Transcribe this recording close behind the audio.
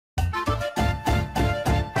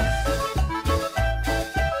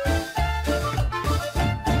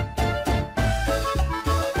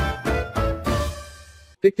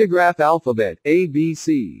Pictograph Alphabet,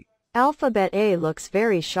 ABC. Alphabet A looks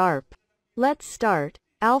very sharp. Let's start.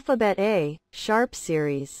 Alphabet A, Sharp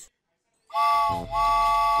series.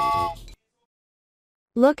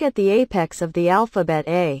 Look at the apex of the alphabet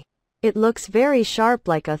A. It looks very sharp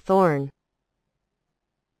like a thorn.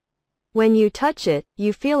 When you touch it,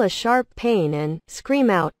 you feel a sharp pain and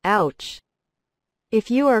scream out, ouch.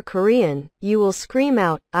 If you are Korean, you will scream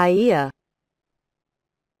out, aia.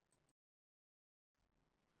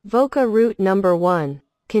 VOCA root number 1.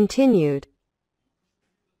 Continued.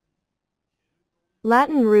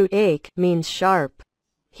 Latin root ache means sharp.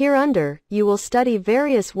 Hereunder, you will study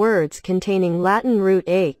various words containing Latin root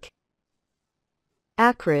ache.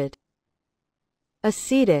 Acrid,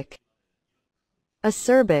 acetic,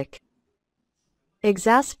 acerbic,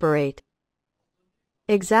 exasperate,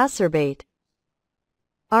 exacerbate,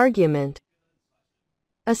 argument,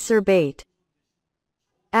 acerbate,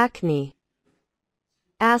 acne,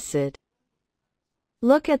 acid.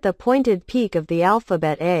 Look at the pointed peak of the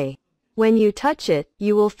alphabet A. When you touch it,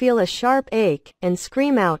 you will feel a sharp ache and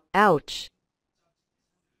scream out, ouch.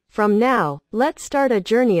 From now, let's start a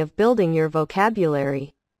journey of building your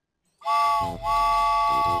vocabulary.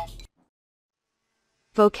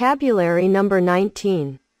 Vocabulary number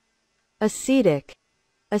 19. Acetic.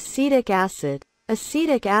 Acetic acid.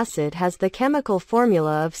 Acetic acid has the chemical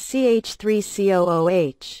formula of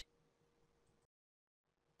CH3COOH.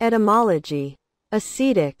 Etymology.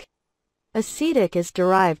 Acetic. Acetic is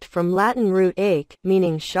derived from Latin root ache,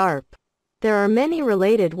 meaning sharp. There are many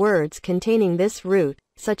related words containing this root,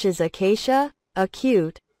 such as acacia,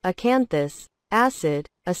 acute, acanthus, acid,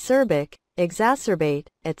 acerbic, exacerbate,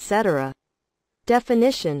 etc.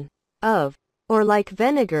 Definition. Of, or like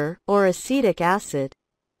vinegar, or acetic acid.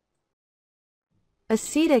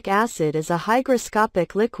 Acetic acid is a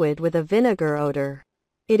hygroscopic liquid with a vinegar odor.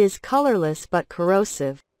 It is colorless but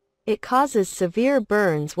corrosive. It causes severe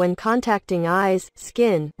burns when contacting eyes,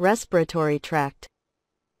 skin, respiratory tract.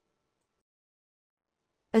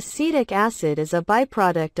 Acetic acid is a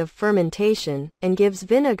byproduct of fermentation, and gives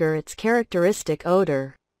vinegar its characteristic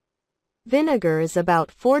odor. Vinegar is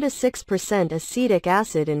about 4 to 6% acetic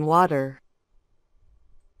acid in water.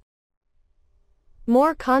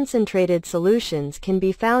 More concentrated solutions can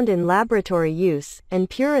be found in laboratory use, and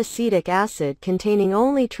pure acetic acid containing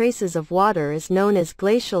only traces of water is known as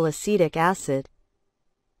glacial acetic acid.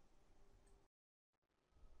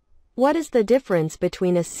 What is the difference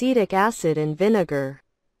between acetic acid and vinegar?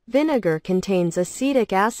 Vinegar contains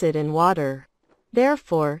acetic acid and water.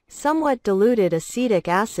 Therefore, somewhat diluted acetic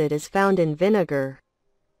acid is found in vinegar.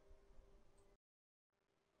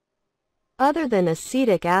 Other than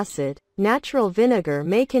acetic acid, natural vinegar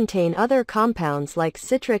may contain other compounds like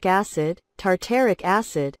citric acid, tartaric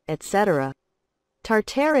acid, etc.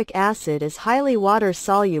 Tartaric acid is highly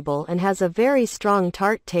water-soluble and has a very strong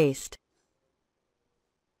tart taste.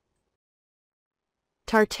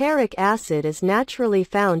 Tartaric acid is naturally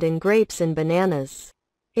found in grapes and bananas.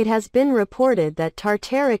 It has been reported that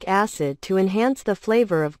tartaric acid to enhance the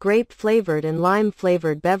flavor of grape-flavored and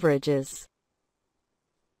lime-flavored beverages.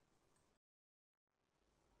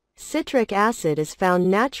 Citric acid is found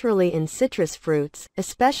naturally in citrus fruits,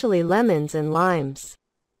 especially lemons and limes.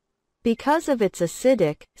 Because of its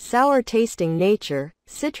acidic, sour-tasting nature,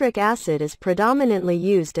 citric acid is predominantly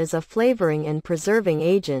used as a flavoring and preserving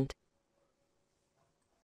agent.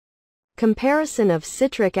 Comparison of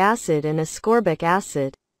citric acid and ascorbic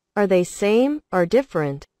acid. Are they same, or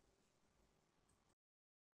different?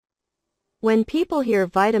 When people hear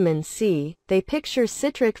vitamin C, they picture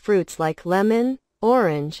citric fruits like lemon,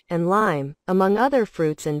 orange, and lime, among other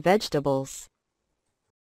fruits and vegetables.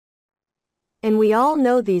 And we all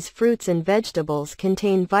know these fruits and vegetables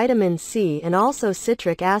contain vitamin C and also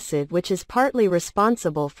citric acid, which is partly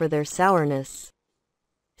responsible for their sourness.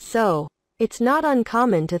 So, it's not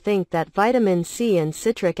uncommon to think that vitamin C and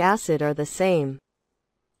citric acid are the same.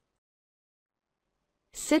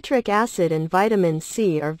 Citric acid and vitamin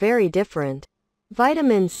C are very different.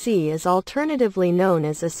 Vitamin C is alternatively known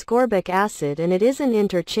as ascorbic acid and it isn't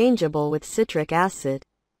interchangeable with citric acid.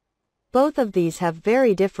 Both of these have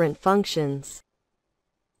very different functions.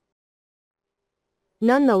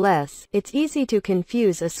 Nonetheless, it's easy to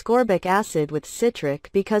confuse ascorbic acid with citric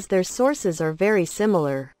because their sources are very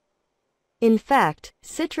similar. In fact,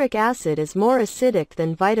 citric acid is more acidic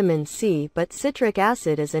than vitamin C, but citric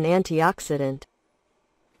acid is an antioxidant,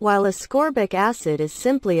 while ascorbic acid is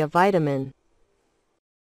simply a vitamin.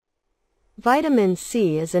 Vitamin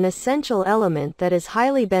C is an essential element that is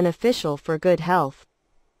highly beneficial for good health.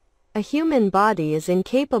 A human body is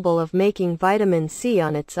incapable of making vitamin C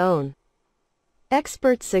on its own.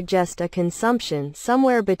 Experts suggest a consumption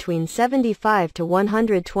somewhere between 75 to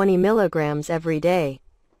 120 milligrams every day.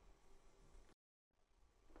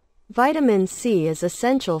 Vitamin C is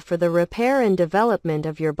essential for the repair and development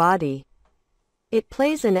of your body. It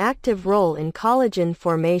plays an active role in collagen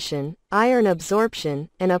formation, iron absorption,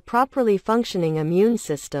 and a properly functioning immune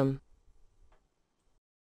system.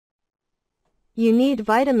 You need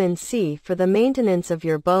vitamin C for the maintenance of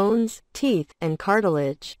your bones, teeth, and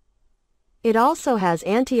cartilage. It also has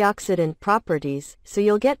antioxidant properties, so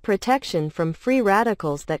you'll get protection from free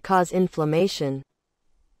radicals that cause inflammation.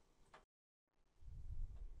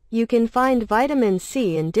 You can find vitamin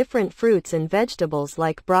C in different fruits and vegetables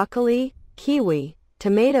like broccoli, kiwi,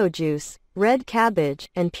 tomato juice, red cabbage,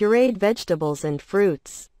 and pureed vegetables and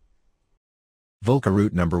fruits. VOCA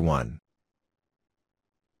root number 1.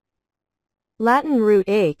 Latin root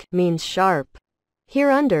ake means sharp.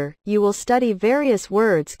 Hereunder, you will study various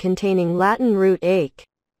words containing Latin root ake.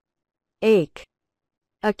 Ache,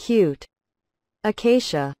 acute,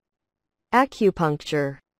 acacia,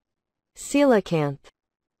 acupuncture, coelacanth,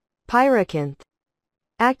 pyrocanth,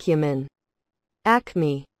 acumen,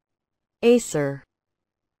 acme, acer.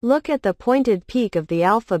 Look at the pointed peak of the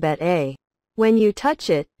alphabet A. When you touch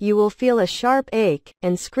it, you will feel a sharp ache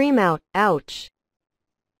and scream out, ouch.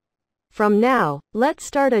 From now, let's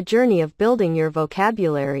start a journey of building your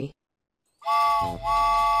vocabulary.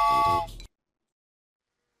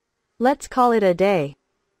 Let's call it a day.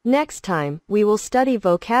 Next time, we will study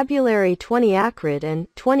vocabulary 20 acrid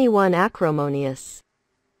and 21 acrimonious.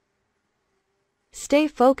 Stay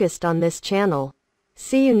focused on this channel.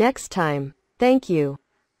 See you next time. Thank you.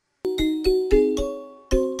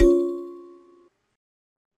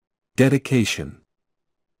 Dedication.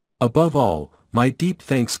 Above all, my deep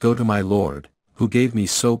thanks go to my Lord, who gave me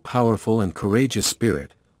so powerful and courageous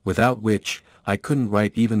spirit, without which, I couldn't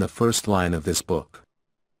write even the first line of this book.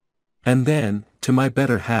 And then, to my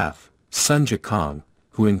better half, Sunja Kong,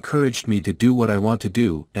 who encouraged me to do what I want to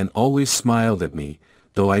do and always smiled at me,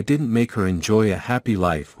 though I didn't make her enjoy a happy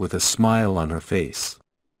life with a smile on her face.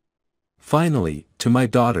 Finally, to my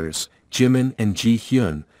daughters, Jimin and Ji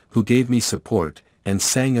Hyun, who gave me support, and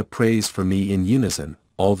sang a praise for me in unison,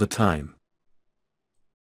 all the time.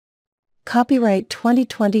 Copyright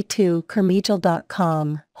 2022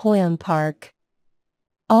 Kermijal.com, Hoyeon Park.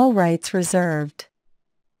 All rights reserved.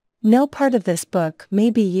 No part of this book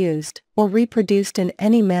may be used or reproduced in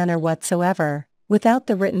any manner whatsoever, without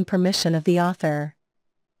the written permission of the author.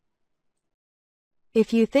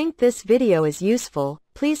 If you think this video is useful,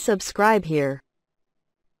 please subscribe here.